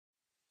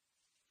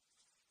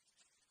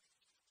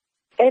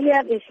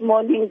Earlier this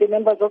morning, the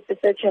members of the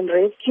search and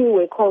rescue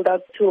were called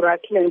out to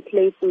Rockland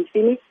Place in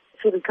Phoenix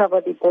to recover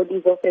the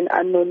bodies of an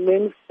unknown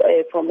man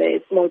from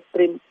a small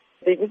stream.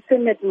 The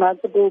victim had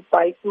multiple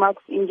bite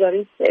marks,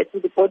 injuries to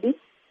the body,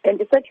 and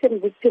the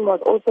second victim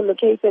was also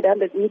located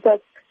 100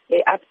 meters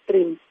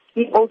upstream.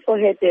 He also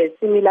had a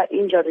similar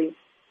injury.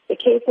 A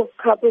case of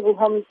culpable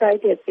homicide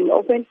has been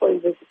opened for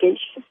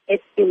investigation at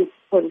Phoenix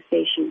Police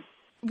Station.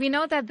 We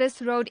know that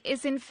this road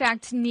is in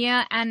fact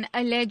near an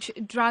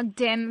alleged drug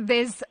den.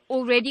 There's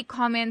already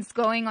comments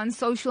going on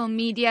social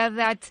media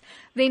that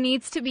there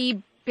needs to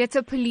be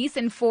better police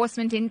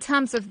enforcement in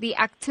terms of the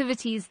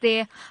activities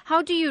there.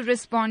 How do you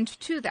respond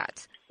to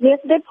that? Yes,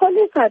 the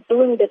police are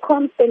doing the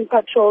constant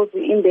patrols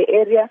in the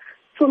area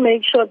to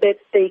make sure that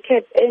they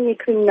catch any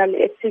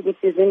criminal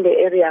activities in the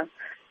area.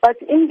 But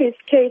in this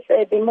case,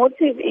 the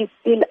motive is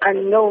still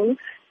unknown,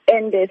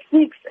 and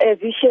 6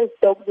 vicious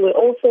dogs were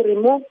also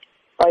removed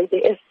by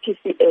the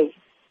SPCA.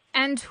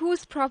 And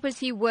whose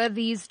property were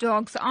these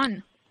dogs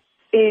on?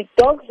 The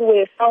dogs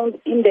were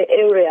found in the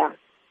area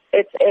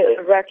at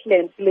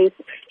Rockland Place.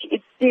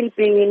 It's still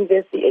being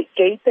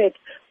investigated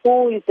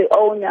who is the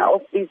owner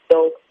of these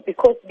dogs,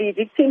 because the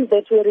victims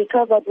that were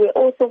recovered were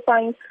also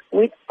found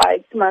with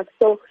bite marks.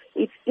 So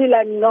it's still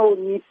unknown,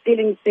 it's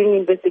still being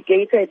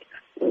investigated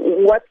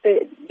what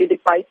the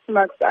bite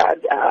marks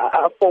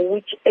are for,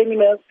 which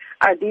animals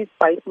are these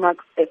bite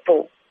marks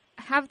for.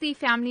 Have the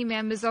family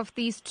members of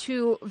these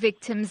 2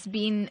 victims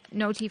been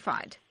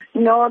notified?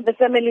 No, the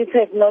families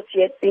have not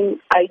yet been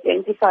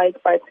identified,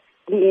 but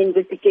the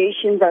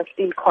investigations are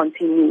still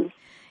continuing.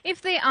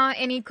 If there are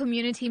any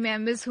community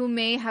members who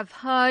may have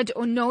heard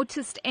or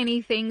noticed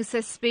anything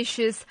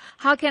suspicious,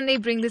 how can they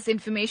bring this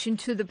information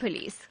to the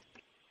police?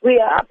 We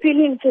are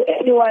appealing to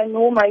anyone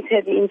who might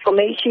have the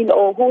information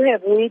or who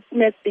have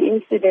witnessed the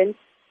incident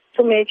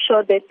to make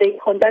sure that they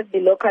contact the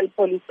local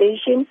police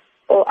station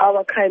or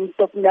our crime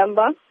stop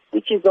number,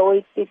 which is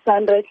always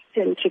 600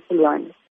 10 111.